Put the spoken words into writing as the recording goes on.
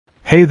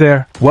Hey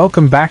there,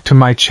 welcome back to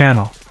my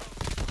channel.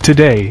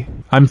 Today,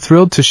 I'm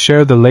thrilled to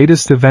share the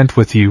latest event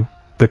with you,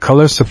 the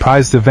Color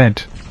Surprised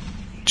event.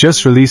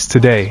 Just released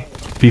today.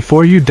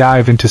 Before you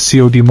dive into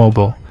COD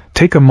Mobile,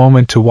 take a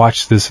moment to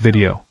watch this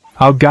video.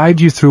 I'll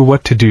guide you through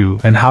what to do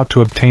and how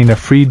to obtain a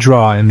free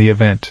draw in the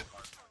event.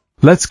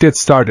 Let's get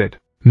started.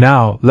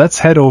 Now, let's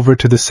head over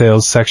to the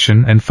sales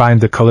section and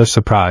find the Color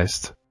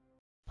Surprised.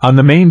 On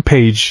the main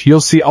page,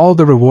 you'll see all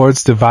the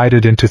rewards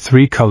divided into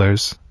 3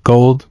 colors,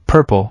 gold,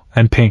 purple,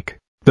 and pink.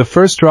 The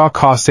first draw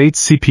costs 8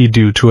 CP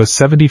due to a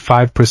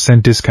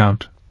 75%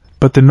 discount,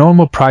 but the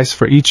normal price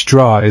for each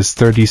draw is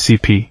 30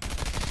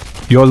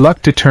 CP. Your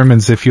luck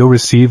determines if you'll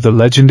receive the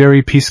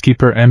legendary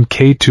Peacekeeper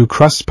Mk2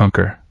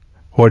 Crustpunker,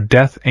 or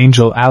Death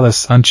Angel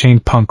Alice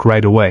Unchained Punk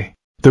right away.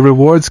 The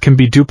rewards can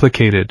be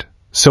duplicated,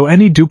 so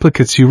any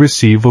duplicates you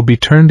receive will be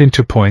turned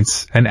into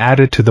points and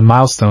added to the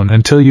milestone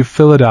until you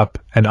fill it up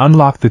and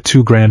unlock the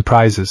 2 grand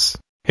prizes.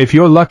 If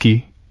you're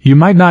lucky, you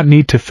might not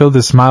need to fill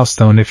this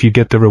milestone if you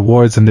get the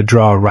rewards in the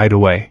draw right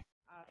away.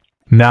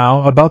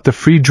 Now, about the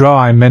free draw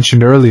I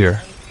mentioned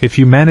earlier, if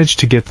you manage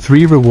to get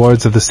 3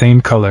 rewards of the same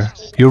color,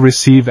 you'll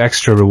receive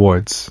extra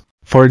rewards.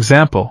 For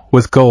example,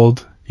 with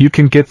gold, you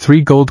can get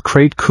 3 gold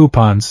crate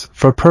coupons,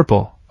 for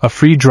purple, a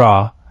free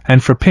draw,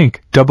 and for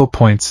pink, double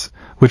points,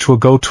 which will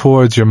go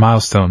towards your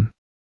milestone.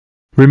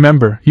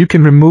 Remember, you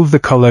can remove the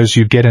colors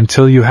you get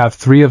until you have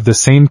 3 of the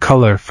same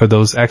color for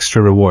those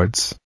extra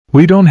rewards.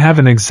 We don't have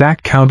an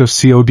exact count of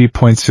COD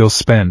points you'll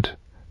spend,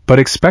 but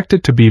expect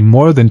it to be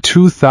more than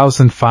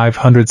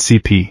 2,500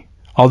 CP,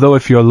 although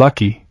if you're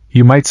lucky,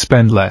 you might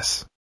spend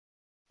less.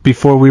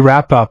 Before we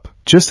wrap up,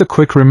 just a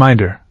quick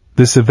reminder,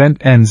 this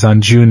event ends on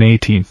June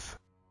 18th.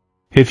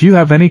 If you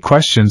have any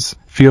questions,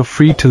 feel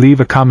free to leave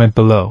a comment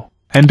below.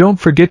 And don't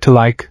forget to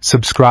like,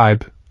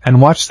 subscribe,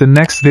 and watch the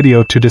next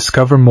video to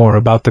discover more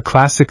about the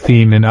classic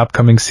theme in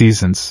upcoming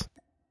seasons.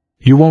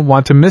 You won't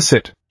want to miss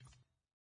it.